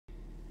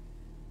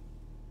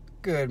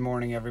Good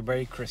morning,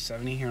 everybody. Chris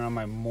 70 here on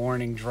my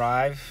morning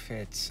drive.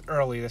 It's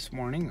early this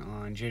morning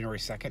on January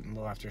 2nd, a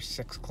little after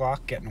 6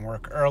 o'clock, getting to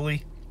work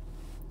early.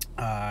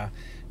 Try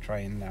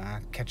and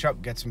catch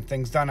up, get some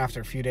things done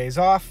after a few days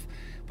off.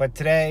 But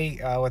today,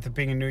 with it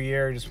being a new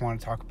year, I just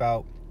want to talk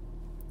about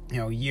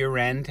year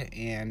end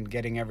and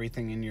getting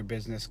everything in your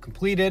business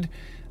completed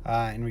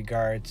in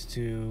regards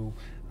to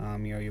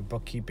your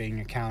bookkeeping,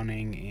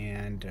 accounting,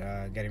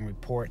 and getting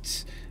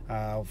reports.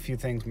 A few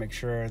things: make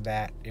sure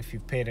that if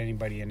you've paid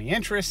anybody any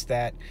interest,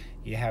 that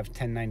you have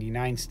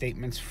 1099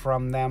 statements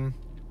from them,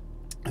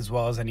 as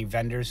well as any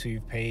vendors who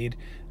you've paid.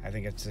 I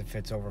think if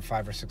it's over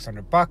 $500 or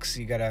 $600,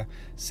 you gotta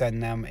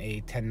send them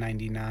a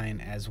 1099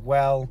 as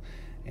well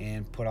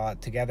and put all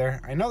that together.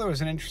 I know there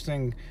was an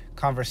interesting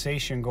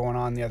conversation going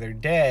on the other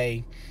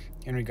day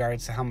in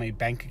regards to how many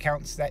bank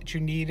accounts that you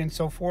need and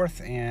so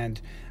forth,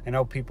 and I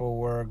know people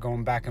were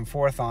going back and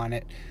forth on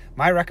it.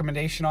 My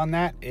recommendation on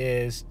that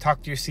is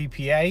talk to your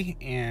CPA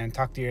and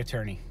talk to your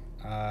attorney.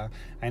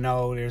 I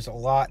know there's a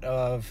lot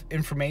of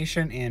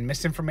information and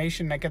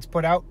misinformation that gets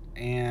put out,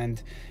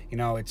 and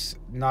it's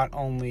not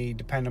only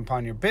dependent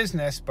upon your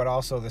business but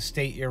also the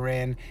state you're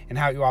in and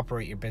how you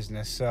operate your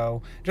business.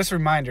 So just a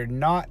reminder,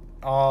 not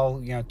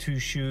all two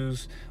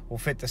shoes will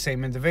fit the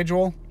same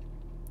individual.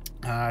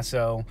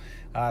 So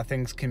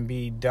things can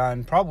be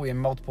done probably in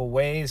multiple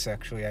ways.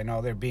 Actually, I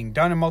know they're being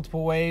done in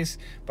multiple ways,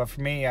 but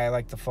for me, I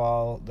like to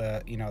follow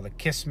the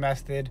KISS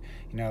method.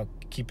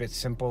 Keep it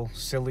simple,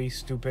 silly,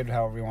 stupid,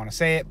 however you want to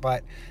say it.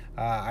 But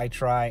I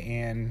try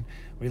and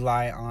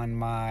rely on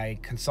my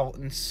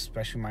consultants,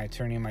 especially my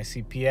attorney and my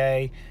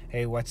CPA.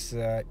 Hey, what's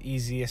the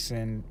easiest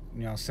and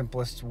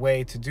simplest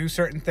way to do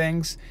certain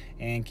things,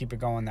 and keep it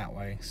going that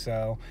way.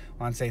 So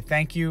I want to say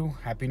thank you,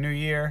 Happy New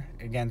Year.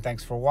 Again,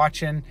 thanks for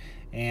watching.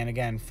 And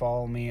again,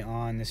 follow me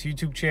on this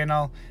YouTube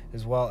channel,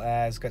 as well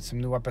as got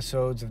some new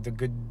episodes of the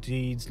Good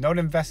Deeds Note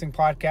Investing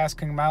podcast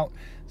coming out.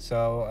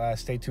 So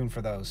stay tuned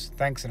for those.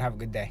 Thanks and have a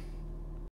good day.